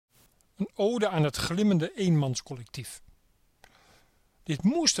Een ode aan het glimmende eenmanscollectief. Dit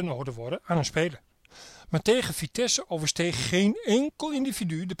moest een ode worden aan een speler. Maar tegen Vitesse oversteeg geen enkel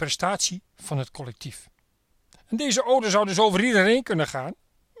individu de prestatie van het collectief. En deze ode zou dus over iedereen kunnen gaan,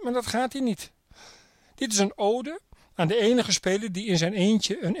 maar dat gaat hier niet. Dit is een ode aan de enige speler die in zijn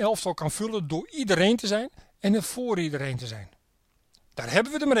eentje een elftal kan vullen door iedereen te zijn en er voor iedereen te zijn. Daar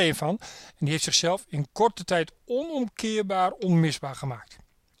hebben we er maar één van en die heeft zichzelf in korte tijd onomkeerbaar onmisbaar gemaakt.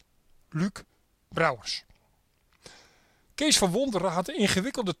 Luuk Brouwers. Kees van Wonderen had de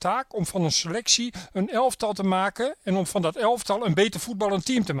ingewikkelde taak om van een selectie een elftal te maken en om van dat elftal een beter voetballend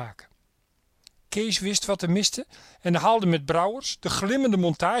team te maken. Kees wist wat er miste en haalde met Brouwers de glimmende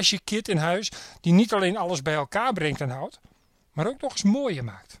montagekit in huis die niet alleen alles bij elkaar brengt en houdt, maar ook nog eens mooier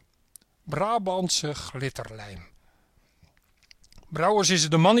maakt. Brabantse glitterlijm. Brouwers is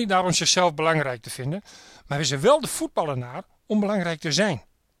de man niet naar om zichzelf belangrijk te vinden, maar is er wel de voetballenaar om belangrijk te zijn.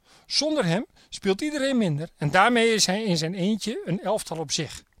 Zonder hem speelt iedereen minder en daarmee is hij in zijn eentje een elftal op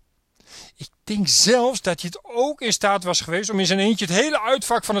zich. Ik denk zelfs dat hij het ook in staat was geweest om in zijn eentje het hele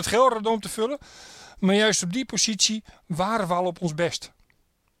uitvak van het Gelredome te vullen, maar juist op die positie waren we al op ons best.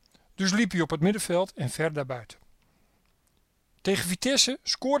 Dus liep hij op het middenveld en ver daarbuiten. Tegen Vitesse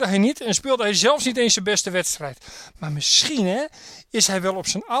scoorde hij niet en speelde hij zelfs niet eens zijn beste wedstrijd. Maar misschien is hij wel op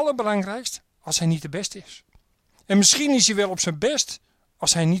zijn allerbelangrijkst als hij niet de beste is. En misschien is hij wel op zijn best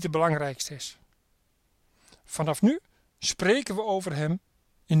als hij niet de belangrijkste is. Vanaf nu spreken we over hem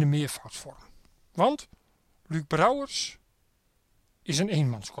in de meervoudsvorm. Want Luuk Brouwers is een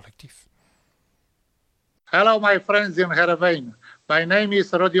eenmanscollectief. Hello my friends in Gelredome. My name is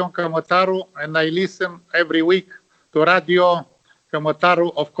Radio Camataru and I listen every week to Radio Camataru,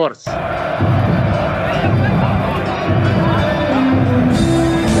 of course.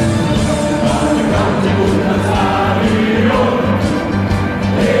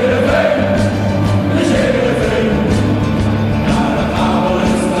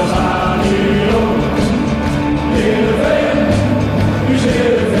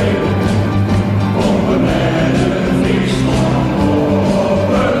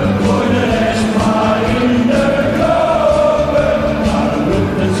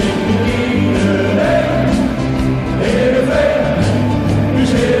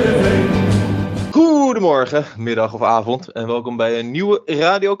 Goedemorgen, middag of avond en welkom bij een nieuwe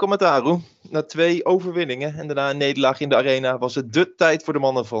Radio Camataru. Na 2 overwinningen en daarna een nederlaag in de arena was het de tijd voor de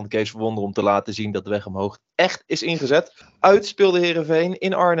mannen van Kees van Wonderen om te laten zien dat de weg omhoog echt is ingezet. Uit speelde Heerenveen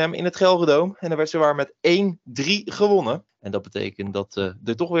in Arnhem in het Gelredome en daar werd zowaar met 1-3 gewonnen. En dat betekent dat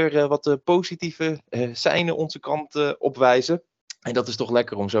er toch weer wat positieve seinen onze kant opwijzen. En dat is toch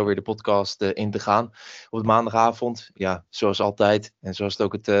lekker om zo weer de podcast in te gaan. Op het maandagavond, ja, zoals altijd en zoals het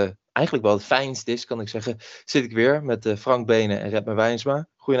ook eigenlijk wel het fijnst is, kan ik zeggen, zit ik weer met Frank Benen en Redmer Wijnsma.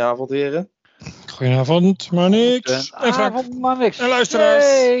 Goedenavond, heren. Goedenavond, Marnix. En Frank. Avond, Marnix. En luisteraars.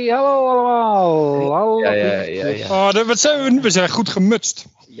 Hey, hallo allemaal. Hallo. Ja. Oh, wat zijn we? We zijn goed gemutst.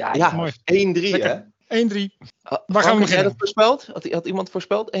 Ja, mooi. 1-3 hè? 1-3. Waar gaan we beginnen? Had jij dat voorspeld? Had iemand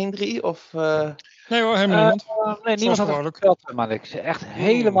voorspeld 1-3 of... Nee hoor, helemaal niemand. Nee, niemand had het voorspeld, Marnix. Echt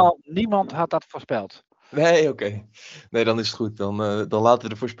helemaal niemand had dat voorspeld. Nee, oké. Nee, dan is het goed. Dan laten we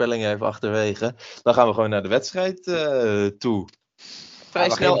de voorspellingen even achterwege. Dan gaan we gewoon naar de wedstrijd toe. Vrij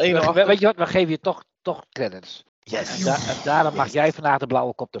snel 1-8. Weet je wat, we geven je toch credits. Yes. En daarom mag jij vandaag de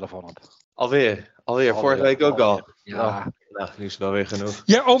blauwe koptelefoon op. Alweer. Vorige week ook al. Ja. Nou, nu is het wel weer genoeg.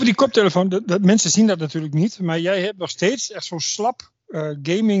 Ja, over die koptelefoon. Dat mensen zien dat natuurlijk niet. Maar jij hebt nog steeds echt zo'n slap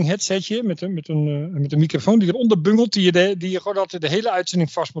gaming headsetje met een microfoon die eronder bungelt. Die je gewoon altijd de hele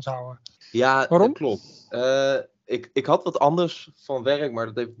uitzending vast moet houden. Ja, waarom? Dat klopt. Ik had wat anders van werk, maar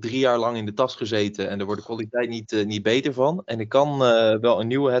dat heeft 3 jaar lang in de tas gezeten. En daar wordt de kwaliteit niet beter van. En ik kan wel een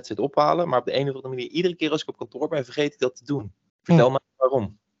nieuwe headset ophalen, maar op de een of andere manier, iedere keer als ik op kantoor ben, vergeet ik dat te doen. Vertel mij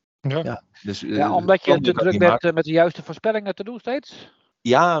waarom. Ja. Dus, omdat je te druk bent met de juiste voorspellingen te doen steeds?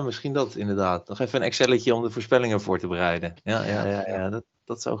 Ja, misschien dat inderdaad. Nog even een Excelletje om de voorspellingen voor te bereiden. Ja,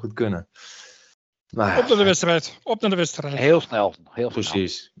 dat zou goed kunnen. Maar, Op naar de wedstrijd. Heel snel.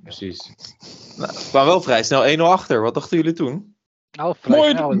 Precies. Nou, we kwamen wel vrij snel 1-0 achter. Wat dachten jullie toen? Nou, vrij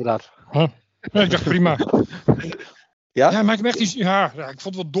snel inderdaad. Huh. Nee, ik dacht prima. Ja? Ja, maar ik echt iets. Ja, ik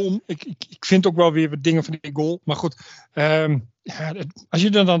vond het wel dom. Ik vind ook wel weer wat dingen van die goal. Maar goed, als je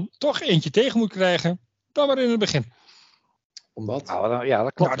er dan toch eentje tegen moet krijgen, dan maar in het begin. Omdat? Nou, ja,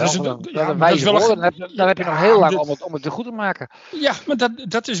 dat klopt. Dan heb je nog heel lang om het goed te maken. Ja, maar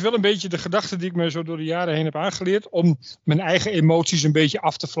dat is wel een beetje de gedachte die ik me zo door de jaren heen heb aangeleerd. Om mijn eigen emoties een beetje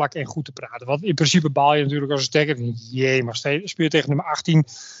af te vlakken en goed te praten. Want in principe baal je natuurlijk als een stekker. Maar speel je tegen nummer 18.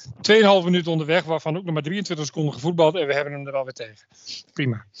 2,5 minuten onderweg, waarvan ook nog maar 23 seconden gevoetbald. En we hebben hem er wel weer tegen.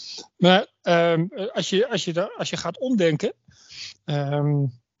 Prima. Maar als je gaat omdenken,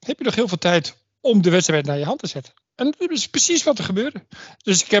 heb je nog heel veel tijd om de wedstrijd naar je hand te zetten. En dat is precies wat er gebeurde.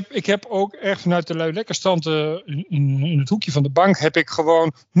 Dus ik heb ook echt vanuit de lui lekker stand in het hoekje van de bank heb ik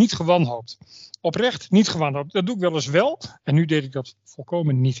gewoon niet gewanhoopt. Oprecht niet gewanhoopt. Dat doe ik wel eens wel. En nu deed ik dat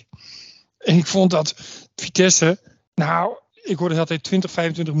volkomen niet. En ik vond dat Vitesse, ik hoorde dat hij 20,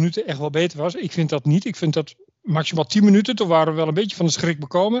 25 minuten echt wel beter was. Ik vind dat niet. Ik vind dat maximaal 10 minuten. Toen waren we wel een beetje van de schrik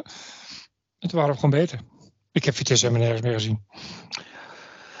bekomen. En toen waren we gewoon beter. Ik heb Vitesse helemaal nergens meer gezien.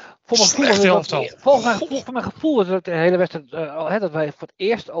 Volgens mijn gevoel is het de hele wedstrijd, dat wij voor het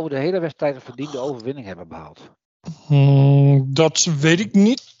eerst over de hele wedstrijd een verdiende overwinning hebben behaald. Dat weet ik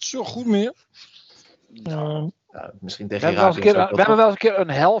niet zo goed meer. Misschien tegen we hebben wel eens een keer een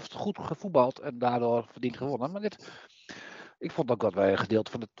helft goed gevoetbald en daardoor verdiend gewonnen. Maar ik vond ook dat wij een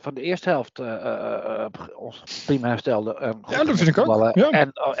gedeelte van de eerste helft ons prima herstelden. Ja, dat vind ik ook. Ja.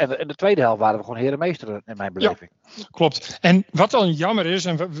 En in de tweede helft waren we gewoon herenmeester in mijn beleving. Ja, klopt. En wat dan jammer is,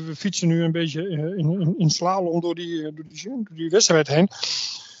 en we fietsen nu een beetje in slalom door die wedstrijd heen.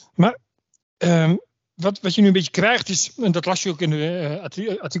 Maar wat je nu een beetje krijgt is, en dat las je ook in de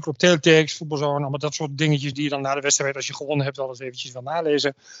artikel op Teletext, voetbalzone, allemaal dat soort dingetjes die je dan na de wedstrijd, als je gewonnen hebt, wel eens eventjes wil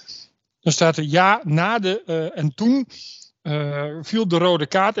nalezen. Dan staat er en toen viel de rode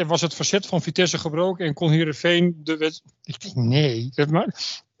kaart en was het verzet van Vitesse gebroken en kon Heerenveen de wedstrijd. Ik denk nee,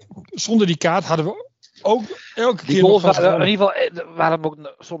 zonder die kaart hadden we ook elke keer nog gewonnen. In ieder geval waren we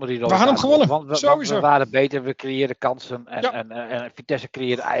ook zonder die rode kaart. We hadden hem gewonnen, want we waren beter, we creëerden kansen en Vitesse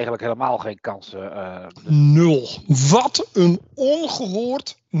creëerde eigenlijk helemaal geen kansen. Nul. Wat een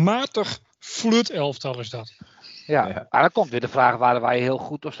ongehoord matig flutelftal is dat. Ja, maar dan komt weer de vraag, waren wij heel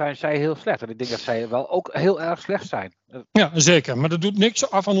goed of zijn zij heel slecht? En ik denk dat zij wel ook heel erg slecht zijn. Ja, zeker. Maar dat doet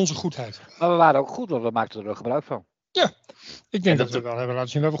niks af aan onze goedheid. Maar we waren ook goed, want we maakten er gebruik van. Ja, ik denk dat we wel hebben laten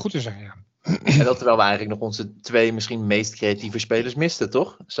zien waar we goed in zijn. Ja. En dat terwijl we eigenlijk nog onze 2 misschien meest creatieve spelers misten,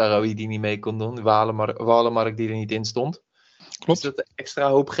 toch? Sarawi die niet mee kon doen, Walemark die er niet in stond. Klopt. Is dat extra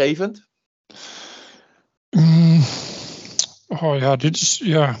hoopgevend? Dit is,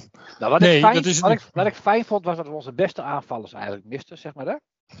 ja... Nou, wat ik fijn vond was dat we onze beste aanvallers eigenlijk misten, zeg maar. Hè?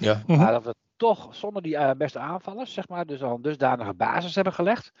 Ja. Maar dat we toch zonder die beste aanvallers, zeg maar, dus al een dusdanige basis hebben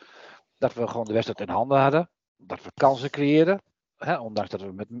gelegd. Dat we gewoon de wedstrijd in handen hadden. Dat we kansen creëerden. Ondanks dat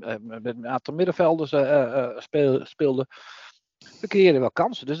we met een aantal middenvelders speelden. We creëerden wel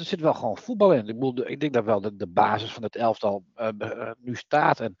kansen. Dus er zit wel gewoon voetbal in. Ik denk dat wel de basis van het elftal nu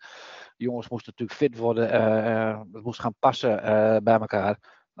staat. En de jongens moesten natuurlijk fit worden. Het moest gaan passen bij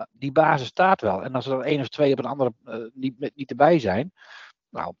elkaar. Die basis staat wel. En als er dan 1 of 2 op een andere niet erbij zijn.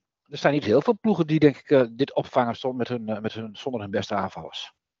 Nou, er zijn niet heel veel ploegen die denk ik dit opvangen zonder hun beste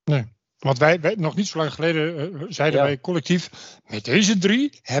aanvallers. Nee. Want wij nog niet zo lang geleden zeiden wij collectief, met deze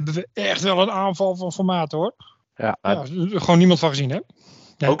 3 hebben we echt wel een aanval van formaat hoor. Ja, gewoon niemand van gezien hè.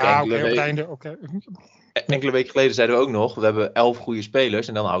 Nee, ook op het einde. Enkele weken geleden zeiden we ook nog, we hebben 11 goede spelers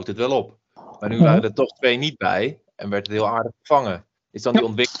en dan houdt het wel op. Maar nu waren er toch 2 niet bij en werd het heel aardig gevangen. Is dan die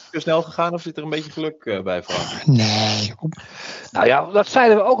ontwikkeling zo snel gegaan of zit er een beetje geluk bij voor? Nee. Nou ja, dat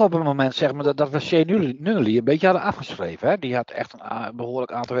zeiden we ook op een moment, zeg maar, dat we Shea Nunnally een beetje hadden afgeschreven. Hè? Die had echt een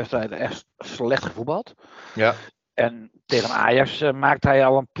behoorlijk aantal wedstrijden echt slecht gevoetbald. Ja. En tegen Ajax maakte hij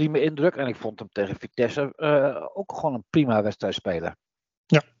al een prima indruk. En ik vond hem tegen Vitesse ook gewoon een prima wedstrijd spelen.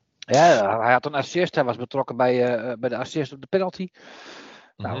 Ja. Ja, hij had een assist, hij was betrokken bij de assist op de penalty.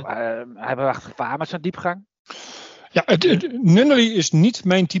 Nou, hij bracht gevaar met zijn diepgang. Ja, Nunnally is niet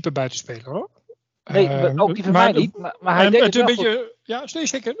mijn type buitenspeler hoor. Nee, ook die van mij niet. Maar hij deed het wel een beetje, ja, nee,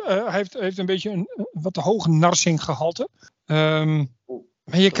 zeker. Hij heeft een beetje een wat te hoge narsing gehalte.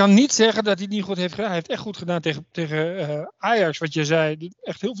 Maar je kan niet zeggen dat hij het niet goed heeft gedaan. Hij heeft echt goed gedaan tegen Ajax, wat je zei.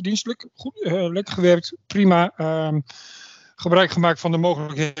 Echt heel verdienstelijk. Goed, lekker gewerkt. Prima. Gebruik gemaakt van de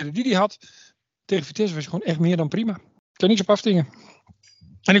mogelijkheden die hij had. Tegen Vitesse was hij gewoon echt meer dan prima. Ik kan niks op afdingen.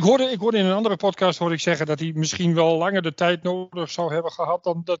 En ik hoorde in een andere podcast zeggen dat hij misschien wel langer de tijd nodig zou hebben gehad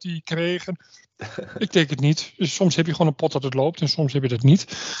dan dat hij kreeg. Ik denk het niet. Dus soms heb je gewoon een pot dat het loopt en soms heb je dat niet.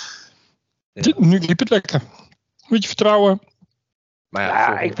 Ja. Nu liep het lekker. Moet je vertrouwen. Maar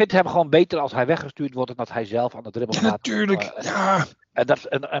ja, ik vind hem gewoon beter als hij weggestuurd wordt dan dat hij zelf aan de dribbel gaat. Natuurlijk, ja.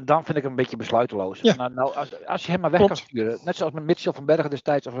 En dan vind ik hem een beetje besluiteloos. Ja. Nou, als je hem maar weg kan sturen, net zoals met Mitchell van Bergen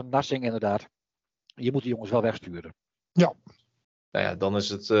destijds of een Narsing inderdaad. Je moet die jongens wel wegsturen. Ja. Nou ja, dan is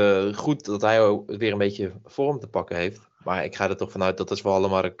het goed dat hij weer een beetje vorm te pakken heeft. Maar ik ga er toch vanuit dat als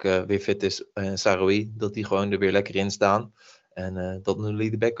Walemark weer fit is en Saroui, dat die gewoon er weer lekker in staan. En dat Nunnally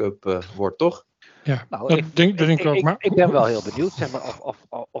de backup wordt, toch? Ja, nou, dat denk ik ook. Maar ik ben wel heel benieuwd zeg maar,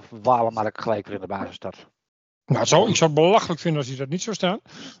 of Walemark gelijk weer in de basis staat. Nou, ik zou het belachelijk vinden als hij dat niet zou staan.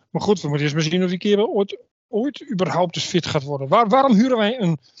 Maar goed, we moeten eerst maar zien of die kerel ooit überhaupt eens fit gaat worden. Waarom huren wij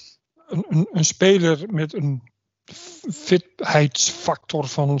een speler met een fitheidsfactor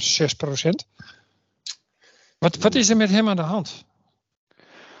van 6%? Wat is er met hem aan de hand?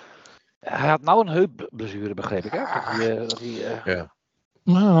 Hij had nou een heupblessure, begreep ik. Hè? Ja.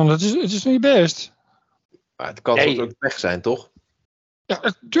 Nou, het is niet best. Maar het kan soms ook pech zijn, toch?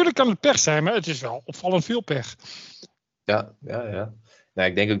 Ja, natuurlijk kan het pech zijn, maar het is wel opvallend veel pech. Ja. Nou,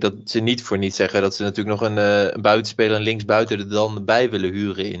 ik denk ook dat ze niet voor niets zeggen dat ze natuurlijk nog een buitenspeler, een linksbuiten er dan bij willen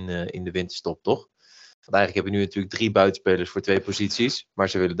huren in de winterstop, toch? Want eigenlijk hebben we nu natuurlijk 3 buitenspelers voor 2 posities. Maar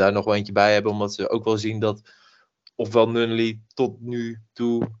ze willen daar nog wel eentje bij hebben, omdat ze ook wel zien dat ofwel Nunnally tot nu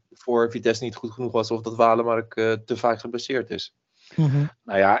toe voor Vitesse niet goed genoeg was, of dat Walemark te vaak geblesseerd is. Mm-hmm.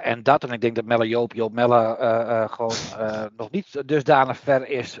 Nou ja, en ik denk dat Joop Melle gewoon nog niet dusdanig ver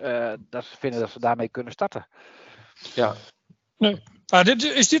is dat ze vinden dat ze daarmee kunnen starten. Ja. Nee.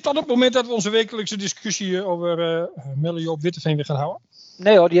 Is dit dan het moment dat we onze wekelijkse discussie over Melle Joop Witteveen weer gaan houden?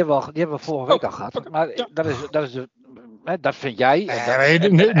 Nee hoor, die hebben we vorige week al gehad. Okay. Maar ja. dat is dat vind jij.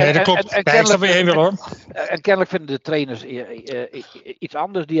 Nee, dat klopt. Daar is er weer heen wil hoor. En kennelijk vinden de trainers iets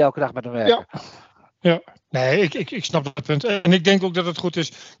anders die elke dag met hem werken. Ja. Nee, ik snap dat punt. En ik denk ook dat het goed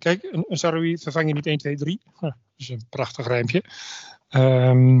is. Kijk, een Saroui vervang je niet 1, 2, 3. Dat is een prachtig rijmpje.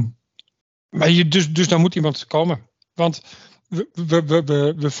 Maar dus dan moet iemand komen. Want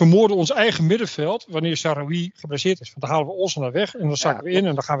we vermoorden ons eigen middenveld wanneer Saroui geblesseerd is. Want dan halen we Olsen naar weg en dan zakken we in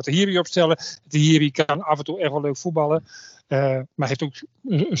en dan gaan we Tahiri opstellen. Tahiri kan af en toe echt wel leuk voetballen. Maar heeft ook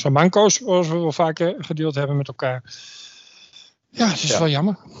zijn manco's, zoals we wel vaker gedeeld hebben met elkaar. Ja, het is wel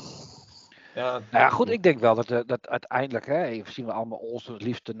jammer. Ja, nou ja, goed, ik denk wel dat uiteindelijk, even zien we allemaal Olsen het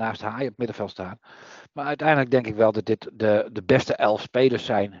liefst naast Haai op het middenveld staan. Maar uiteindelijk denk ik wel dat dit de beste 11 spelers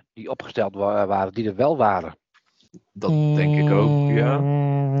zijn die opgesteld waren, die er wel waren. Dat denk ik ook, ja.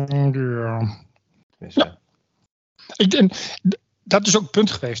 Ja. Ik denk, dat is ook het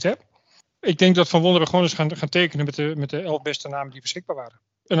punt geweest, hè. Ik denk dat Van Wonderen gewoon eens gaan tekenen met de 11 beste namen die beschikbaar waren.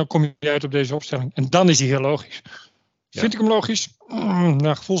 En dan kom je uit op deze opstelling. En dan is hij heel logisch. Vind ik hem logisch?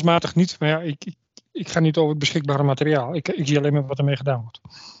 Nou, gevoelsmatig niet. Maar ja, ik ga niet over het beschikbare materiaal. Ik zie alleen maar wat ermee gedaan wordt.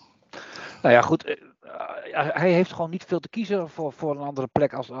 Nou ja, goed. Hij heeft gewoon niet veel te kiezen voor een andere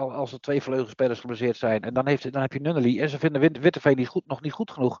plek als er 2 vleugelspelers geblesseerd zijn. En dan heb je Nunnally en ze vinden Witteveen nog niet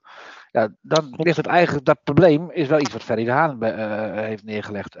goed genoeg. Ja, dan ligt het eigenlijk, dat probleem is wel iets wat Ferry de Haan heeft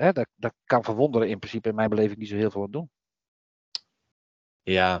neergelegd. Hè? Dat kan Van Wonderen in principe in mijn beleving niet zo heel veel aan doen.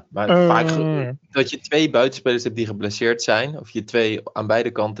 Ja, maar vaak dat je 2 buitenspelers hebt die geblesseerd zijn, of je 2 aan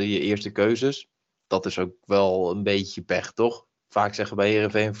beide kanten je eerste keuzes, dat is ook wel een beetje pech, toch? Vaak zeggen bij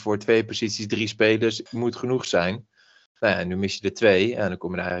Heerenveen voor 2 posities 3 spelers moet genoeg zijn. Nou ja, nu mis je er 2 en dan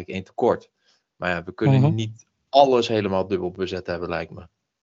kom je er eigenlijk 1 tekort. Maar ja, we kunnen niet alles helemaal dubbel bezet hebben, lijkt me.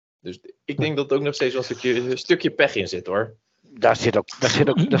 Dus ik denk dat er ook nog steeds wel een stukje pech in zit, hoor. Daar zit ook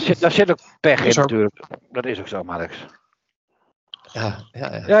pech in natuurlijk. Dat is ook zo, Marnix. Ja,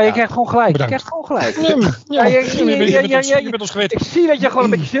 je krijgt gewoon gelijk. Je krijgt gewoon gelijk. Je bent ons geweten. Ik zie dat je gewoon een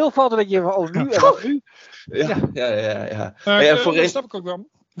beetje stil valt en dat je nu en wat nu. Ja. Dat snap ik ook wel.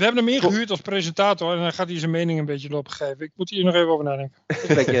 We hebben hem ingehuurd als presentator en dan gaat hij zijn mening een beetje lopen geven. Ik moet hier nog even over nadenken.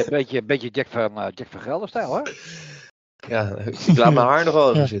 Een beetje Jack van Gelder-stijl, hè? Ja, ik laat mijn haar nog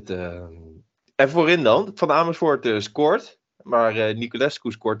wel even zitten. En voorin dan, Van Amersfoort scoort, maar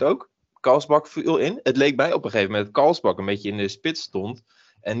Niculescu scoort ook. Kalsbak viel in. Het leek mij op een gegeven moment dat Kalsbak een beetje in de spits stond.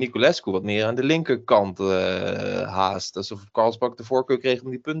 En Niculescu wat meer aan de linkerkant haast. Alsof Kalsbak de voorkeur kreeg om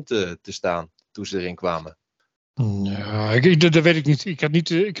die punten te staan toen ze erin kwamen. Ja, dat weet ik niet. Ik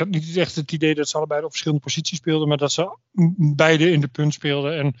had niet echt het idee dat ze allebei op verschillende posities speelden. Maar dat ze beide in de punt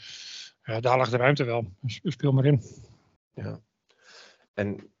speelden. En ja, daar lag de ruimte wel. Dus speel maar in. Ja.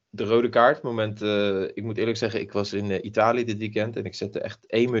 En de rode kaart, moment, ik moet eerlijk zeggen, ik was in Italië dit weekend en ik zette echt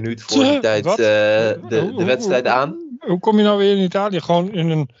 1 minuut voor die tijd de wedstrijd aan. Hoe kom je nou weer in Italië? Gewoon in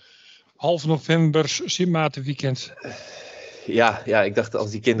een half november Sint-Maarten-weekend. Ja, ik dacht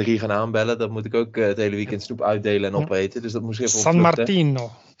als die kinderen hier gaan aanbellen, dan moet ik ook het hele weekend snoep uitdelen en opeten. Dus dat moest even San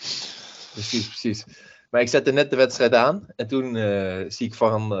Martino. Precies. Maar ik zette net de wedstrijd aan en toen zie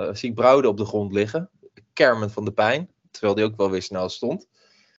ik Brouwde op de grond liggen, kermend van de pijn, terwijl die ook wel weer snel stond.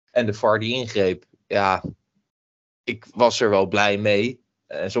 En de VAR die ingreep, ja, ik was er wel blij mee.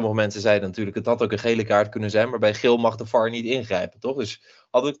 En sommige mensen zeiden natuurlijk, het had ook een gele kaart kunnen zijn, maar bij geel mag de VAR niet ingrijpen, toch? Dus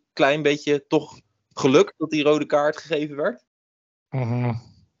hadden we een klein beetje toch geluk dat die rode kaart gegeven werd?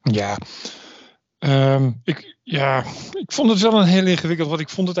 Ja. Ik vond het wel een heel ingewikkeld, want ik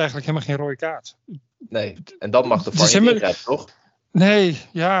vond het eigenlijk helemaal geen rode kaart. Nee, en dan mag de VAR niet ingrijpen, toch? Nee,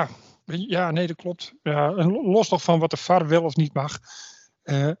 ja. Ja, nee, dat klopt. Ja, en los nog van wat de VAR wel of niet mag.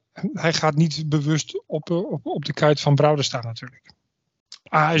 Hij gaat niet bewust op de kuit van Brouwers staan natuurlijk.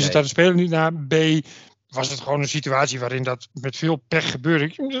 A, is het daar de speler niet naar. B, was het gewoon een situatie waarin dat met veel pech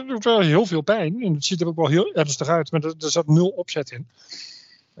gebeurde. Dat doet wel heel veel pijn. En het ziet er ook wel heel ernstig uit. Maar er zat 0 opzet in.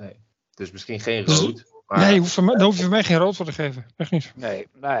 Nee. Dus misschien geen rood. Maar... Nee, daar hoef je voor mij geen rood voor te geven. Echt niet. Nee,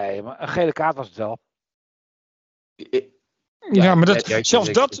 maar een gele kaart was het wel. Ja, maar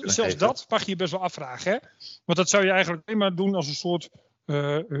zelfs dat mag je je best wel afvragen. Hè? Want dat zou je eigenlijk alleen maar doen als een soort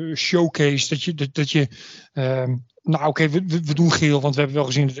showcase. Dat je nou oké, we doen geel, want we hebben wel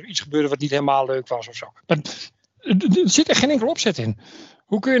gezien dat er iets gebeurde wat niet helemaal leuk was of zo. Maar er zit echt geen enkel opzet in.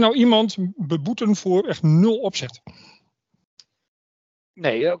 Hoe kun je nou iemand beboeten voor echt 0 opzet?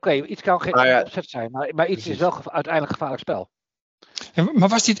 Nee, oké, iets kan geen opzet zijn, maar iets is wel uiteindelijk gevaarlijk spel. Ja, maar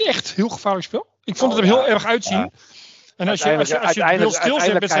was dit echt heel gevaarlijk spel? Ik vond het er heel erg uitzien. Ja. En als je het wil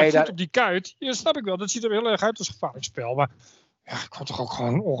stilzetten met zijn voet op die kuit, ja, snap ik wel, dat ziet er heel erg uit als gevaarlijk spel. Maar ja, ik vond toch ook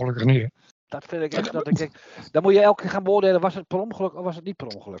gewoon ongelukkig neer. Dat vind ik echt, dat ik denk, dan moet je elke keer gaan beoordelen, was het per ongeluk of was het niet per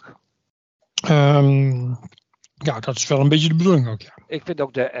ongeluk? Ja, dat is wel een beetje de bedoeling ook, ja. Ik vind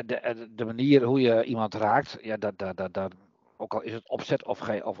ook de manier hoe je iemand raakt, ja, dat ook al is het opzet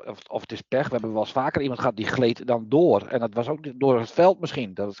of het is pech. We hebben wel eens vaker iemand gehad die gleed dan door. En dat was ook door het veld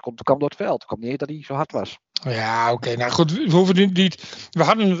misschien. Dat kwam door het veld. Het kwam niet eens dat hij zo hard was. Ja, oké. Nou goed, we hoeven niet. We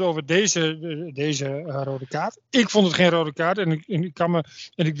hadden het over deze rode kaart. Ik vond het geen rode kaart. En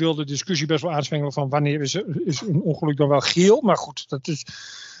ik wil de discussie best wel aanswengelen van wanneer is een ongeluk dan wel geel. Maar goed, dat is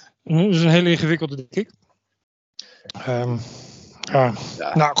een hele ingewikkelde, denk ik.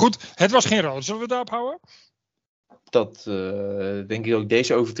 Nou goed, het was geen rood. Zullen we het daarop houden? Dat denk ik ook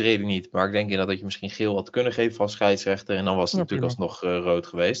deze overtreding niet. Maar ik denk inderdaad dat je misschien geel had kunnen geven van scheidsrechter. En dan was het natuurlijk alsnog rood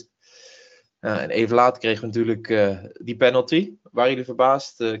geweest. En even later kregen we natuurlijk die penalty. Waren jullie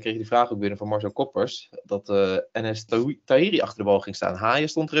verbaasd? Kreeg je die vraag ook binnen van Marcel Koppers. Dat NS Tahiri achter de bal ging staan. Haaien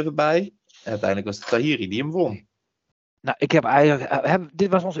stond er even bij. En uiteindelijk was het Tahiri die hem won. Nou, ik heb eigenlijk... dit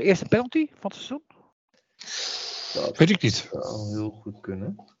was onze eerste penalty van het seizoen? Dat weet ik niet. Dat zou heel goed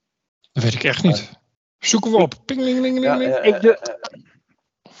kunnen. Dat weet ik echt niet. Zoeken we op. Ping. Ik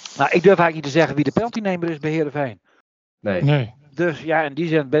durf eigenlijk niet te zeggen wie de penaltynemer is bij Heerenveen. Nee. Dus ja, in die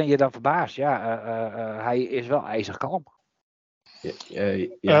zin ben je dan verbaasd. Ja, hij is wel ijzig kalm.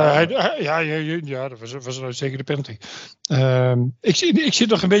 Dat was zeker de penalty. Ik zit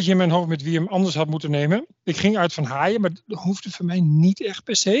nog een beetje in mijn hoofd met wie hem anders had moeten nemen. Ik ging uit van Haaien, maar dat hoefde voor mij niet echt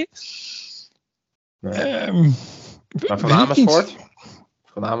per se. Nee. Maar van Amersfoort?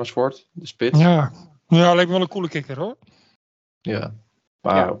 Van Amersfoort, de spits. Ja, lijkt me wel een coole kikker hoor. Ja,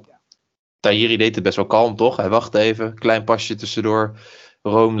 maar Tahiri deed het best wel kalm toch? Hij wachtte even, klein pasje tussendoor.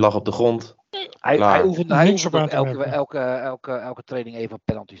 Room lag op de grond. Hij oefent elke training even op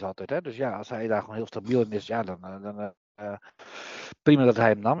penalties altijd. Hè? Dus ja, als hij daar gewoon heel stabiel in is, ja, dan prima dat hij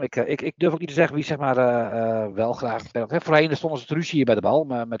hem nam. Ik durf ook niet te zeggen wie zeg maar wel graag een penalty heeft. Voorheen stonden ze te ruzie hier bij de bal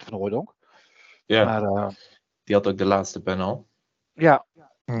met Van Hooijdonk. Ja, maar, die had ook de laatste penal. Ja,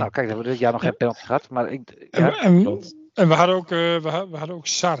 nou kijk, we hebben dit jaar nog geen penalty gehad. Maar en we hadden ook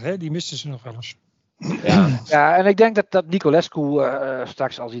Sar, hè? Die misten ze nog wel eens. Ja, en ik denk dat Nicolescu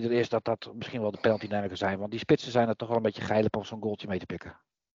straks, als hij er is, dat misschien wel de penalty nemer kan zijn. Want die spitsen zijn er toch wel een beetje geil om zo'n goaltje mee te pikken.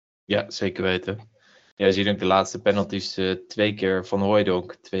 Ja, zeker weten. Ja, je ziet ook de laatste penalties 2 keer Van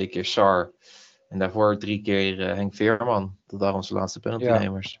Hooijdonk, 2 keer Sar. En daarvoor 3 keer Henk Veerman. Dat waren onze laatste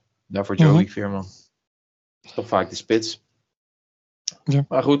penaltynemers. Daarvoor Joey Veerman. Dat is toch vaak de spits. Ja.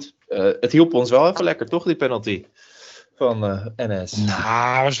 Maar goed, het hielp ons wel even lekker, toch, die penalty van NS.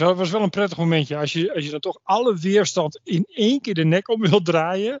 Nou, het was wel een prettig momentje. Als je dan toch alle weerstand in 1 keer de nek om wil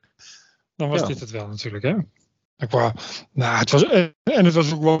draaien, dan was dit het wel natuurlijk, hè. Het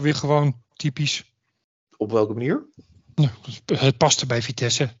was ook wel weer gewoon typisch. Op welke manier? Het paste bij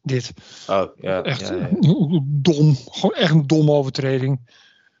Vitesse, dit. Oh, ja. Echt dom. Gewoon echt een domme overtreding.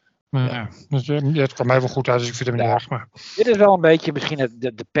 Maar het kwam mij wel goed uit, dus ik vind hem niet erg. Maar... Dit is wel een beetje misschien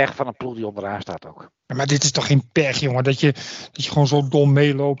de pech van een ploeg die onderaan staat ook. Ja, maar dit is toch geen pech, jongen? Dat je gewoon zo dom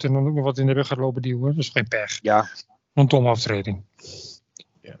meeloopt en dan ook nog wat in de rug gaat lopen duwen. Dat is geen pech. Ja. Een domme overtreding.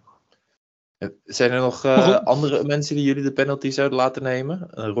 Ja. Zijn er nog andere mensen die jullie de penalty zouden laten nemen?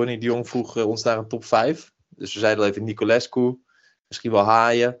 Ronnie de Jong vroeg ons naar een top 5. Dus we zeiden al even Nicolescu. Misschien wel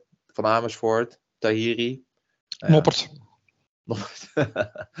Haaien. Van Amersfoort. Tahiri. Noppert.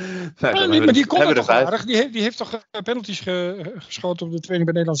 Maar die komt toch aardig. Die heeft toch penalties geschoten op de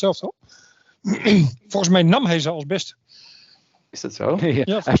training bij Nederland zelf, toch? Volgens mij nam hij ze als beste. Is dat zo? Hij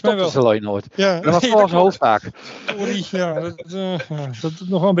volgens mij stopte wel. zijn looi nooit. Ja, Dat was volgens hoofdzaak. Sorry, dat doet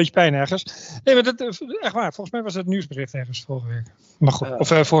nog wel een beetje pijn ergens. Nee, maar echt waar. Volgens mij was het nieuwsbericht ergens vorige week. Maar goed,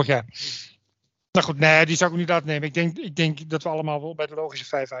 of vorig jaar. Nou goed, nee, die zou ik niet laten nemen. Ik denk dat we allemaal wel bij de logische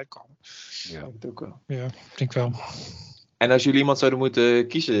 5 uitkomen. Ja, dat ook wel. Ja, ik denk wel. En als jullie iemand zouden moeten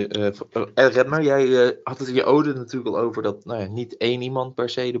kiezen, Redmer, jij had het in je ode natuurlijk al over dat niet één iemand per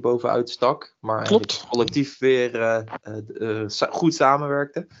se erbovenuit stak, maar het collectief weer goed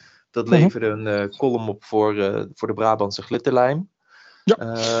samenwerkte. Dat leverde een column op voor de Brabantse glitterlijm.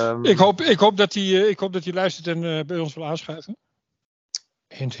 Ja, ik hoop dat hij luistert en bij ons wil aanschuiven.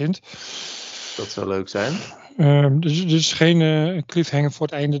 Hint, hint. Dat zou leuk zijn. Dus geen cliffhanger voor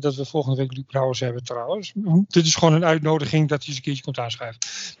het einde dat we volgende week Luuk Brouwers hebben trouwens. Dit is gewoon een uitnodiging dat hij eens een keertje komt aanschrijven.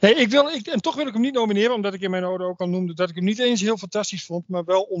 Nee, en toch wil ik hem niet nomineren, omdat ik in mijn ode ook al noemde dat ik hem niet eens heel fantastisch vond, maar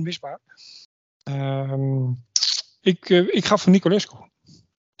wel onmisbaar. Ik ga voor Nicolescu.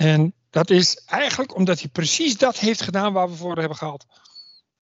 En dat is eigenlijk omdat hij precies dat heeft gedaan waar we voor hebben gehaald.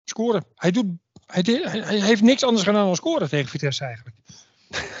 Scoren. Hij heeft niks anders gedaan dan scoren tegen Vitesse eigenlijk.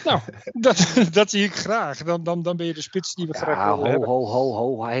 Nou, dat zie ik graag. Dan ben je de spits die we graag willen hebben.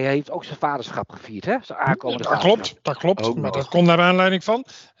 Ho. Hij heeft ook zijn vaderschap gevierd, hè? Zijn aankomende vaderschap. Dat klopt. Ook maar dat komt naar aanleiding van.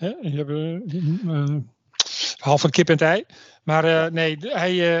 Hè? Verhaal van kip en ei. Maar nee,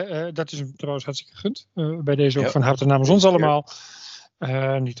 dat is hem trouwens hartstikke gegund. Bij deze ook van harte namens ons allemaal.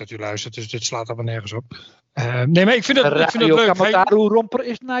 Niet dat u luistert, dus dit slaat allemaal nergens op. Nee, maar ik vind dat leuk. Radio Camataru romper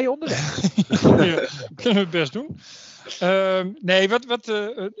is naar je onderweg. Kunnen we het best doen. Nee,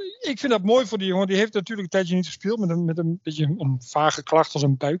 ik vind dat mooi voor die jongen. Die heeft natuurlijk een tijdje niet gespeeld met een beetje een vage klacht als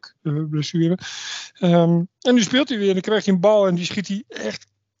een buikblessure. En nu speelt hij weer en dan krijgt hij een bal en die schiet hij echt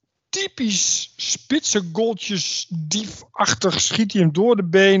typisch spitse goaltjes, diefachtig schiet hij hem door de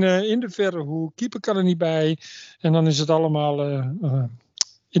benen in de verre hoek. Keeper kan er niet bij. En dan is het allemaal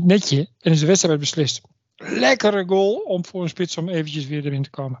het netje en is de wedstrijd beslist. Lekkere goal om voor een spits om eventjes weer erin te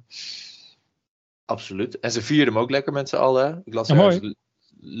komen. Absoluut. En ze vierden hem ook lekker met z'n allen. Ik las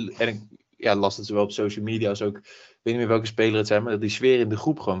las het zowel op social media als ook, ik weet niet meer welke speler het zijn, maar dat die sfeer in de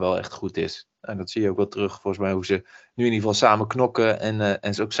groep gewoon wel echt goed is. En dat zie je ook wel terug, volgens mij, hoe ze nu in ieder geval samen knokken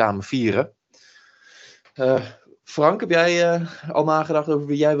en ze ook samen vieren. Frank, heb jij al nagedacht over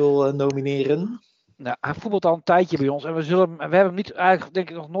wie jij wil nomineren? Nou, hij voetbalt al een tijdje bij ons en we hebben hem niet eigenlijk, denk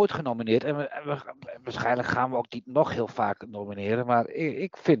ik, nog nooit genomineerd. En waarschijnlijk gaan we ook niet nog heel vaak nomineren. Maar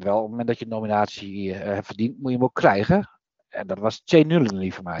ik vind wel, op het moment dat je een nominatie hebt verdiend, moet je hem ook krijgen. En dat was Tje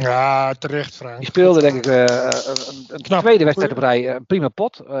voor mij. Ja, terecht, Frank. Die speelde denk ik een tweede wedstrijd op rij. Een prima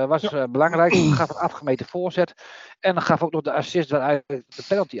pot. Was belangrijk. Gaf een afgemeten voorzet. En dan gaf ook nog de assist waaruit de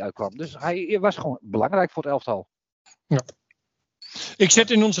penalty uitkwam. Dus hij was gewoon belangrijk voor het elftal. Ja. Ik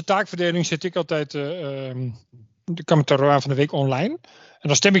zet in onze taakverdeling altijd de Camataru aan van de week online. En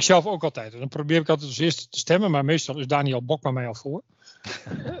dan stem ik zelf ook altijd. En dan probeer ik altijd als eerste te stemmen. Maar meestal is Daniel Bokma mij al voor.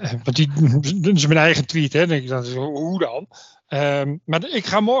 Want dat is mijn eigen tweet. Hè. Denk ik, dat is, hoe dan? Maar ik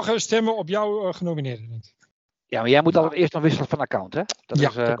ga morgen stemmen op jouw genomineerde. Denk ik. Ja, maar jij moet altijd eerst nog wisselen van account, hè?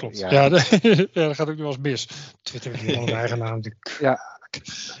 Dat klopt. Ja, dat gaat ook nog wel eens mis. Twitter heeft gewoon een eigen naam. Ja.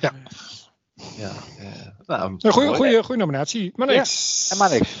 Goeie nominatie. Marnix. Ja, en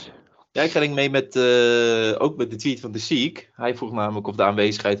Marnix. Ja, ik ga denk mee met ook met de tweet van de Ziek. Hij vroeg namelijk of de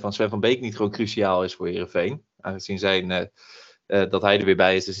aanwezigheid van Sven van Beek niet gewoon cruciaal is voor Heerenveen. Aangezien dat hij er weer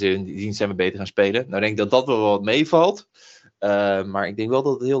bij is, dus die zijn we beter gaan spelen. Nou denk ik dat wel wat meevalt. Maar ik denk wel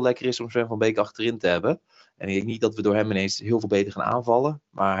dat het heel lekker is om Sven van Beek achterin te hebben. En ik denk niet dat we door hem ineens heel veel beter gaan aanvallen.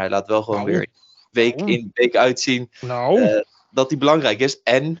 Maar hij laat wel gewoon weer week in, week uitzien dat hij belangrijk is.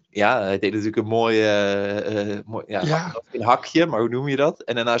 En ja, hij deed natuurlijk een mooi een hakje, maar hoe noem je dat?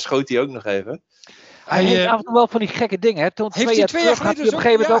 En daarna schoot hij ook nog even. Hij heeft af en toe wel van die gekke dingen. Hè. Toen 2 jaar terug had hij op een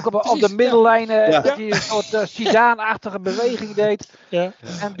gegeven moment ook op de middenlijnen dat hij een soort Zidane-achtige beweging deed. Ja.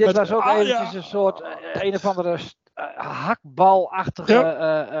 En dit was ook eventjes een soort een of andere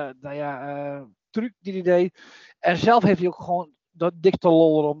hakbalachtige truc die hij deed. En zelf heeft hij ook gewoon dat dikte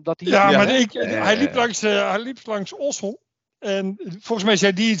lol erom. Dat hij hij liep langs Ossel. En volgens mij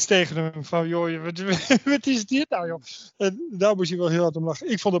zei die iets tegen hem van, joh, wat is dit nou, joh? En daar moest hij wel heel hard om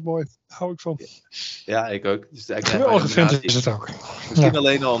lachen. Ik vond het mooi. Hou ik van. Ja, ik ook. Dus geweldig is het ook. Misschien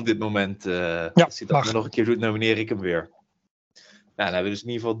alleen al op dit moment. Als hij dat nog een keer doet, nomineer ik hem weer. Nou, dan hebben we dus in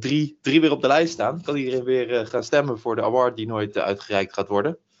ieder geval drie weer op de lijst staan. Kan iedereen weer gaan stemmen voor de award die nooit uitgereikt gaat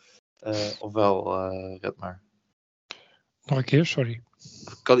worden? Ofwel, Redmer? Nog een keer, sorry.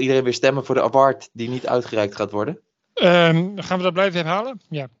 Kan iedereen weer stemmen voor de award die niet uitgereikt gaat worden? Gaan we dat blijven herhalen?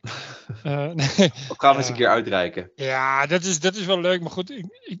 Ja. Of gaan we eens een keer uitreiken? Ja, dat is wel leuk. Maar goed,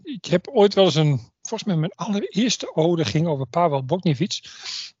 ik heb ooit wel eens volgens mij mijn allereerste ode ging over Pavel Bogniewicz.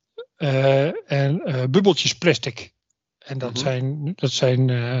 En bubbeltjes plastic. En dat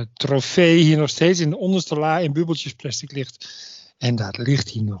zijn trofee hier nog steeds in de onderste la in bubbeltjes plastic ligt. En dat ligt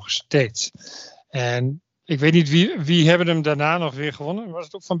hier nog steeds. En ik weet niet wie hebben hem daarna nog weer gewonnen. Was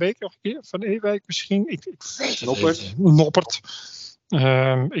het ook Van Beek nog een keer? Van Ewijk misschien? Ik weet het Noppert. Noppert.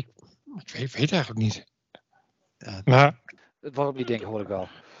 Ik weet eigenlijk niet. Ja. Maar Het was ook niet denken, hoor ik wel.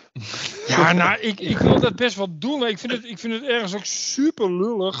 ja, nou, ik wil dat best wel doen. Maar ik vind het ergens ook super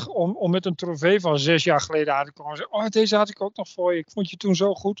lullig om met een trofee van 6 jaar geleden aan te komen. En zeggen, oh, deze had ik ook nog voor je. Ik vond je toen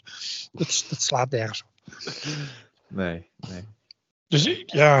zo goed. Dat slaat nergens op. Nee. Dus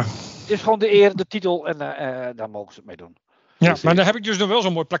ja. Het is gewoon de eer, de titel en daar mogen ze het mee doen. Ja, maar dan heb ik dus nog wel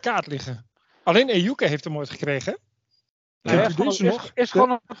zo'n mooi plakkaat liggen. Alleen Ejuke heeft hem ooit gekregen. Ja, is gewoon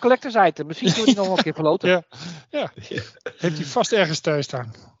een collectors item. Misschien kunnen we die nog een keer verloten. Ja. Heeft hij vast ergens thuis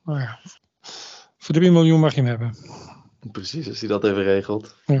staan. Nou ja. Voor 3 miljoen mag je hem hebben. Precies, als hij dat even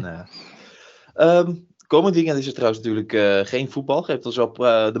regelt. Ja. Nou. Komend weekend is er trouwens natuurlijk geen voetbal. Geeft ons op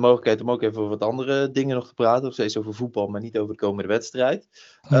de mogelijkheid om ook even over wat andere dingen nog te praten. Of steeds over voetbal, maar niet over de komende wedstrijd.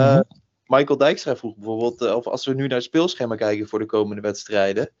 Michael Dijkstra vroeg bijvoorbeeld of als we nu naar het speelschema kijken voor de komende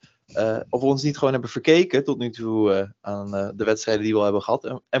wedstrijden. Of we ons niet gewoon hebben verkeken tot nu toe aan de wedstrijden die we al hebben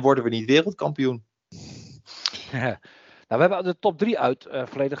gehad. En worden we niet wereldkampioen? Nou, we hebben de top 3 uit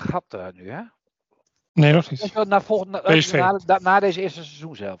volledig gehad nu, hè? Nee, nog niet. Na deze eerste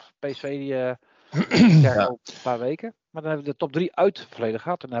seizoen zelf. PSV krijgen ook een paar weken. Maar dan hebben we de top 3 uit volledig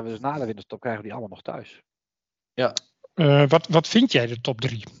gehad. En dan hebben we dus na de winterstop krijgen we die allemaal nog thuis. Ja. Wat vind jij de top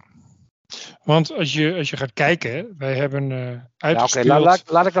 3? Want als je gaat kijken, wij hebben uitgespeeld... Ja,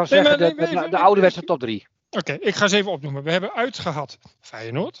 laat ik dan zeggen, de ouderwetse top 3. Oké, ik ga ze even opnoemen. We hebben uitgehad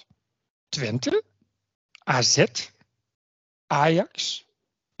Feyenoord, Twente, AZ, Ajax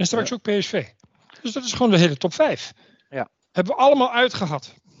en straks ook PSV. Dus dat is gewoon de hele top 5. Ja. Hebben we allemaal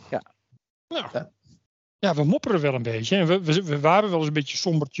uitgehad. Ja. Nou, ja, we mopperen wel een beetje. En we waren wel eens een beetje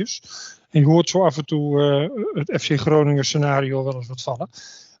sombertjes. En je hoort zo af en toe het FC Groningen scenario wel eens wat vallen.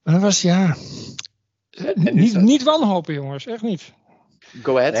 Maar dat was niet wanhopen, jongens. Echt niet.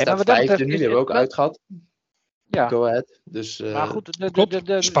 Go Ahead staat 5e nu. Die hebben we ook uitgehad. Ja. Go Ahead. Dus, maar goed,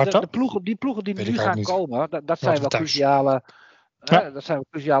 Sparta? Die ploegen die nu ik gaan niet. komen, dat zijn wel cruciale... dat zijn wel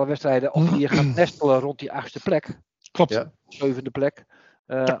cruciale wedstrijden. Of je gaat nestelen rond die 8e plek. Klopt. Ja. 7e plek.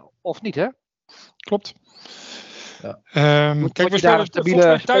 Of niet, hè? Klopt. Ja. Kijk, we spelen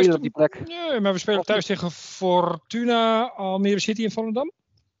thuis op die plek. Nee, maar we spelen thuis tegen Fortuna, Almere City en Volendam.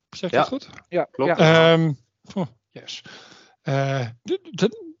 Zeg je dat goed? Ja, klopt. Ja. Yes.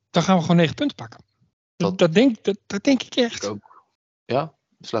 Dan gaan we gewoon 9 punten pakken. Dat denk ik echt. Ik ook. Ja, daar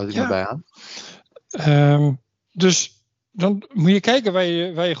sluit ik me bij aan. Dus dan moet je kijken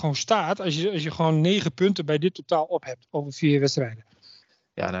waar je gewoon staat. Als je gewoon 9 punten bij dit totaal op hebt over 4 wedstrijden.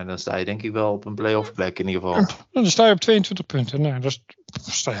 Ja, nou, dan sta je denk ik wel op een play-off plek in ieder geval. Dan sta je op 22 punten. Nou, dan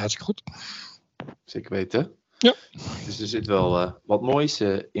sta je hartstikke goed. Zeker weten. Ja. Dus er zit wel wat moois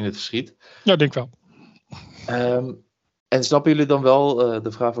in het verschiet. Ja, denk wel. En snappen jullie dan wel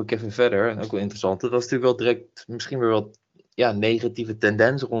de vraag van Kevin verder? En ook wel interessant. Dat was natuurlijk wel direct misschien weer wat negatieve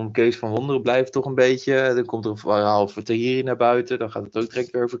tendens rond Kees van Wonderen blijft toch een beetje. Dan komt er een verhaal over Tahiri naar buiten. Dan gaat het ook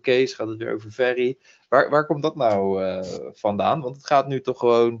direct weer over Kees. Gaat het weer over Ferry. Waar komt dat nou vandaan? Want het gaat nu toch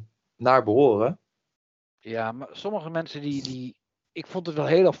gewoon naar behoren. Ja, maar sommige mensen die... Ik vond het wel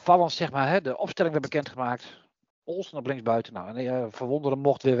heel opvallend, zeg maar. Hè? De opstelling werd bekendgemaakt. Olsen op linksbuiten. Nou, en Van Wonderen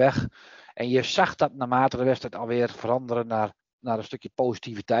mocht weer weg. En je zag dat naarmate de wedstrijd alweer veranderen naar een stukje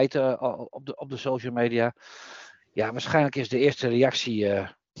positiviteit op de social media. Ja, waarschijnlijk is de eerste reactie...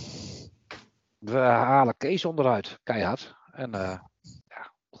 we halen Kees onderuit. Keihard. En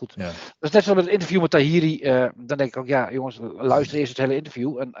goed. Ja. Dat is net zoals met het interview met Tahiri. Dan denk ik ook, ja jongens, luister eerst het hele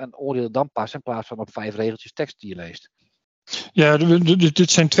interview. En oordeel dan pas in plaats van op 5 regeltjes tekst die je leest. Ja,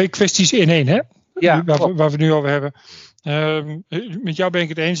 dit zijn 2 kwesties in 1, hè? Ja, waar we het nu over hebben. Met jou ben ik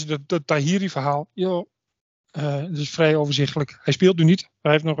het eens. Dat Tahiri-verhaal, het is vrij overzichtelijk. Hij speelt nu niet.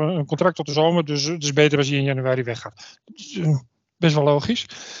 Hij heeft nog een contract tot de zomer. Dus het is beter als hij in januari weggaat. Best wel logisch.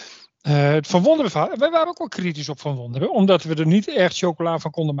 Het Van Wonderen verhaal. Wij waren ook wel kritisch op Van Wonderen. Omdat we er niet echt chocola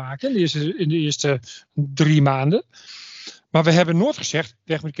van konden maken. In de eerste 3 maanden. Maar we hebben nooit gezegd,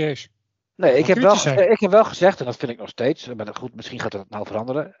 weg met Kees. Nee, ik heb wel gezegd, en dat vind ik nog steeds, maar goed, misschien gaat het nou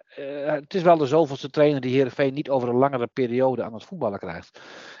veranderen. Het is wel de zoveelste trainer die Heerenveen niet over een langere periode aan het voetballen krijgt.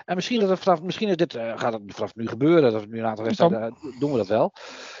 En misschien gaat het vanaf nu gebeuren, dat we nu een aantal wedstrijden doen we dat wel.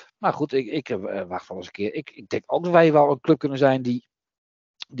 Maar goed, ik wacht wel eens een keer. Ik denk ook dat wij wel een club kunnen zijn die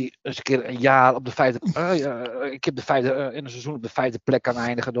eens een keer een jaar op de 5e, in een seizoen op de 5e plek kan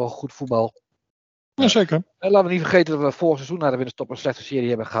eindigen door goed voetbal. Ja, zeker. Laten we niet vergeten dat we vorig seizoen na de winterstop een slechte serie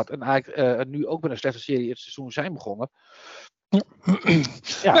hebben gehad. En eigenlijk nu ook met een slechte serie het seizoen zijn begonnen. Ja.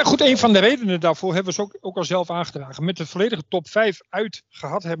 Nou, goed, een van de redenen daarvoor hebben we ook al zelf aangedragen. Met de volledige top 5 uit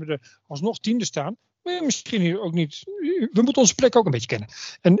gehad hebben we er alsnog 10e staan. Maar misschien hier ook niet. We moeten onze plek ook een beetje kennen.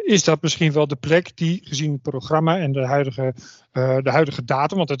 En is dat misschien wel de plek die, gezien het programma en de huidige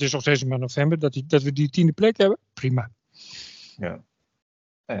datum, want het is nog steeds maar november, dat we die 10e plek hebben? Prima. Ja.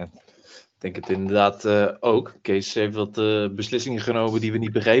 Ik denk het inderdaad ook. Kees heeft wat beslissingen genomen die we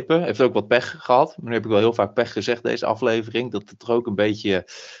niet begrepen. Heeft ook wat pech gehad. Maar nu heb ik wel heel vaak pech gezegd deze aflevering. Dat het toch ook een beetje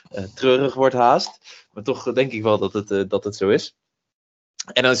treurig wordt haast. Maar toch denk ik wel dat het zo is.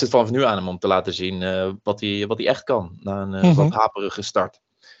 En dan is het van nu aan hem om te laten zien wat hij echt kan. Na een wat haperige start.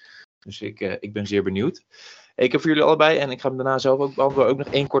 Dus ik ben zeer benieuwd. Ik heb voor jullie allebei, en ik ga hem daarna zelf ook beantwoorden, ook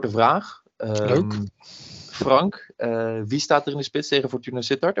nog 1 korte vraag. Leuk. Frank, wie staat er in de spits tegen Fortuna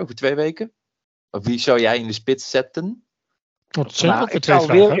Sittard over 2 weken? Of wie zou jij in de spits zetten? Ik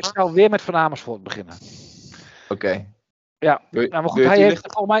zou weer met Van Amersfoort beginnen. Oké. Ja, maar goed, hij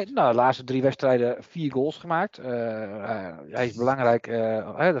heeft volgens mij de laatste 3 wedstrijden 4 goals gemaakt. Hij is belangrijk,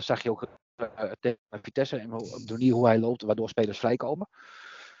 dat zag je ook tegen Vitesse, en op de manier hoe hij loopt, waardoor spelers vrijkomen.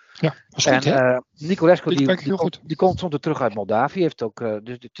 Ja, dat is goed, Nicolescu die komt soms terug uit Moldavië. Heeft ook,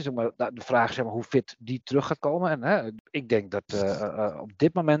 dus het is ook maar de vraag, zeg maar, hoe fit die terug gaat komen. En ik denk dat op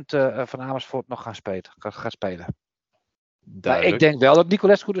dit moment Van Amersfoort nog gaat spelen. Maar ik denk wel dat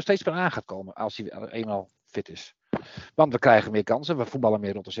Nicolescu er steeds meer aan gaat komen als hij eenmaal fit is. Want we krijgen meer kansen, we voetballen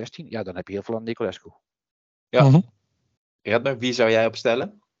meer rond de 16. Ja, dan heb je heel veel aan Nicolescu. Ja. Redmer, wie zou jij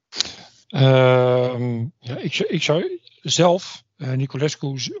opstellen? Ik zou zelf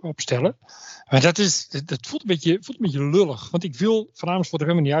Nicolescu opstellen. Maar dat voelt een beetje lullig. Want ik wil Van Amersfoort er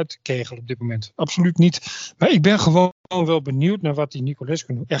helemaal niet uitkegelen op dit moment. Absoluut niet. Maar ik ben gewoon wel benieuwd naar wat die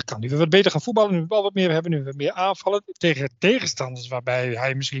Nicolescu nu echt kan. Nu we wat beter gaan voetballen, nu we wel wat meer hebben, nu we wat meer aanvallen tegen tegenstanders waarbij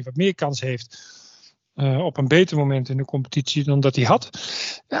hij misschien wat meer kans heeft op een beter moment in de competitie dan dat hij had.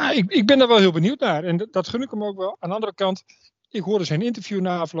 Ja, ik ben daar wel heel benieuwd naar. En dat gun ik hem ook wel. Aan de andere kant, ik hoorde zijn interview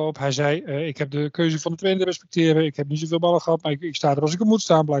na afloop. Hij zei, ik heb de keuze van de trainer respecteren. Ik heb niet zoveel ballen gehad, maar ik sta er als ik er moet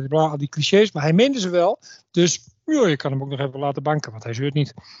staan. Bla, bla, al die clichés. Maar hij meende ze wel. Dus je kan hem ook nog even laten banken, want hij zeurt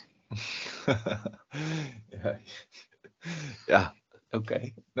niet. Ja,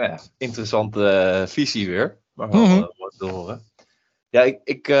 oké. Nou ja, interessante visie weer. Maar wel wat te horen. Ja,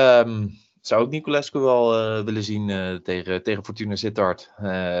 ik zou ook Nicolescu wel willen zien tegen Fortuna Sittard.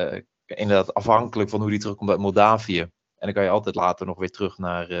 Inderdaad, afhankelijk van hoe hij terugkomt uit Moldavië. En dan kan je altijd later nog weer terug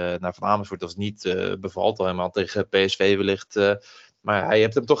naar Van Amersfoort als het niet bevalt. Al helemaal tegen PSV wellicht. Maar hij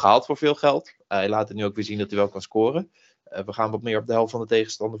heeft hem toch gehaald voor veel geld. Hij laat het nu ook weer zien dat hij wel kan scoren. We gaan wat meer op de helft van de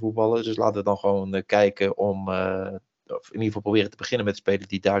tegenstander voetballen. Dus laten we dan gewoon kijken om, of in ieder geval proberen te beginnen met spelen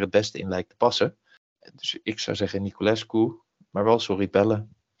die daar het beste in lijkt te passen. Dus ik zou zeggen Nicolescu, maar wel sorry Pelle.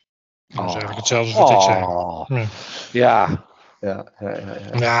 Dat is eigenlijk hetzelfde als wat ik zei. Nee. Ja.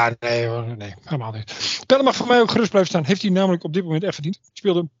 Ja, nee, helemaal niet. Pelle mag voor mij ook gerust blijven staan. Heeft hij namelijk op dit moment echt verdiend.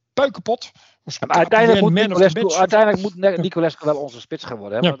 Speelde een puikenkot. Uiteindelijk moet Nicolescu wel onze spits gaan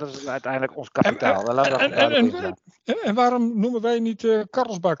worden. Hè? Want dat is uiteindelijk ons kapitaal. En waarom noemen wij niet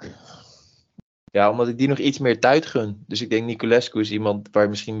Karlsbak? Ja, omdat ik die nog iets meer tijd gun. Dus ik denk Nicolescu is iemand waar je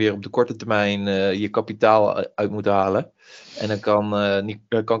misschien weer op de korte termijn je kapitaal uit moet halen. En dan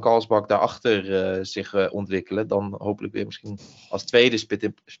kan Karlsbak daarachter zich ontwikkelen. Dan hopelijk weer misschien als tweede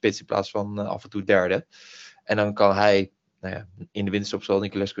spits in plaats van af en toe derde. En dan kan hij, in de winterstop zal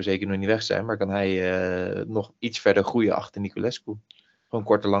Nicolescu zeker nog niet weg zijn. Maar kan hij nog iets verder groeien achter Nicolescu. Gewoon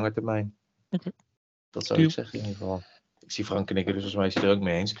korte, lange termijn. Okay. Dat zou ik zeggen in ieder geval. Ik zie Frank knikken, dus volgens mij is hij er ook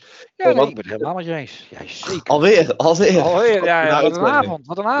mee eens. Ja, ik ben het helemaal met je eens. Ja, zeker. Alweer. Ja,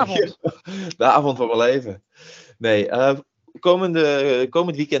 wat een avond. De avond van mijn leven. Nee,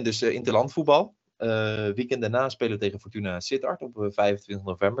 komend weekend dus interlandvoetbal. Weekend daarna spelen we tegen Fortuna Sittard op 25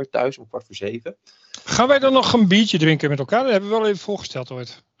 november thuis om 6:15. Gaan wij dan nog een biertje drinken met elkaar? Dat hebben we wel even voorgesteld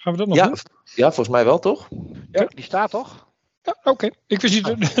ooit. Gaan we dat nog doen? Ja, volgens mij wel, toch? Ja, die staat toch? Ja, oké. Ik wist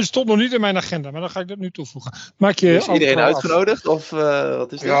niet, het stond nog niet in mijn agenda, maar dan ga ik dat nu toevoegen. Is iedereen uitgenodigd? Of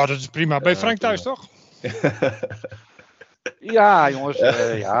wat is dit? Ja, dat is prima. Bij Frank thuis, toch? Ja, jongens.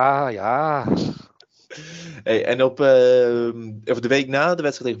 Ja. Hey, en op de week na de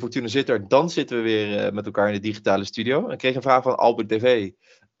wedstrijd tegen Fortuna Sittard, dan zitten we weer met elkaar in de digitale studio. Ik kreeg een vraag van Albert TV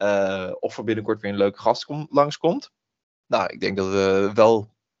of er binnenkort weer een leuke gast langskomt. Nou, ik denk dat we wel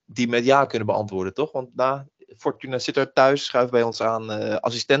die met ja kunnen beantwoorden, toch? Want na Fortuna Sittard thuis schuift bij ons aan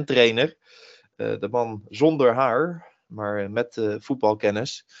assistent-trainer. De man zonder haar, maar met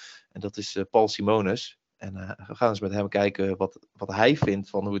voetbalkennis. En dat is Paul Simonis. En we gaan eens met hem kijken wat hij vindt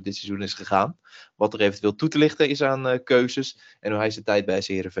van hoe het dit seizoen is gegaan. Wat er eventueel toe te lichten is aan keuzes. En hoe hij zijn tijd bij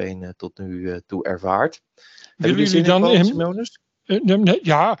Heerenveen tot nu toe ervaart. Willen jullie dan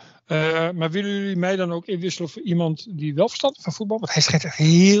maar willen jullie mij dan ook inwisselen voor iemand die wel verstand heeft van voetbal? Want hij schijnt echt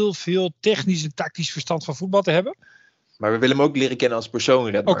heel veel technisch en tactisch verstand van voetbal te hebben. Maar we willen hem ook leren kennen als persoon,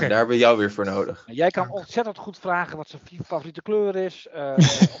 Redmer. Okay. Daar hebben we jou weer voor nodig. Jij kan ontzettend goed vragen wat zijn favoriete kleur is.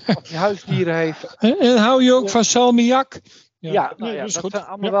 Of hij huisdieren heeft. En hou je ook van salmiak? Dat zijn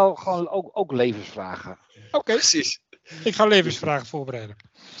allemaal wel gewoon ook levensvragen. Oké. Precies. Ik ga levensvragen voorbereiden.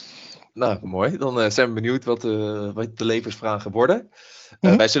 Nou, mooi. Dan zijn we benieuwd wat de levensvragen worden.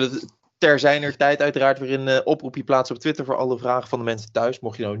 Wij zullen ter zijner tijd uiteraard weer een oproepje plaatsen op Twitter voor alle vragen van de mensen thuis.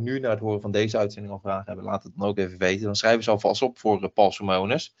 Mocht je nou nu na het horen van deze uitzending al vragen hebben, laat het dan ook even weten. Dan schrijven ze alvast op voor Paul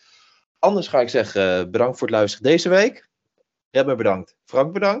Simonis. Anders ga ik zeggen, bedankt voor het luisteren deze week. Redmer bedankt.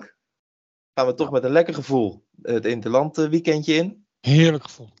 Frank bedankt. Gaan we toch met een lekker gevoel het Interland weekendje in. Heerlijk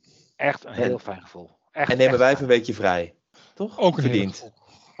gevoel. Echt een heel fijn gevoel. En nemen wij even een weekje vrij. Toch? Ook een verdiend.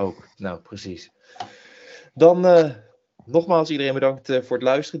 Ook, nou precies. Dan nogmaals iedereen bedankt voor het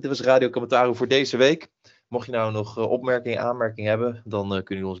luisteren. Dit was Radio Camataru voor deze week. Mocht je nou nog opmerkingen, aanmerkingen hebben, dan kunnen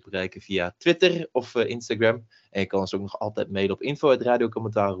jullie ons bereiken via Twitter of Instagram. En je kan ons ook nog altijd mailen op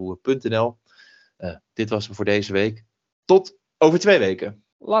info@radiocamataru.nl. Dit was hem voor deze week. Tot over 2 weken.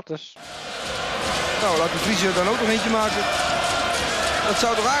 Laten. Nou, laat de Vries er dan ook nog eentje maken. Dat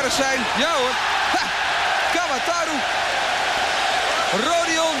zou toch aardig zijn? Ja hoor. Ha! Camataru.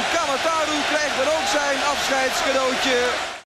 Rodion Camataru krijgt dan ook zijn afscheidscadeautje.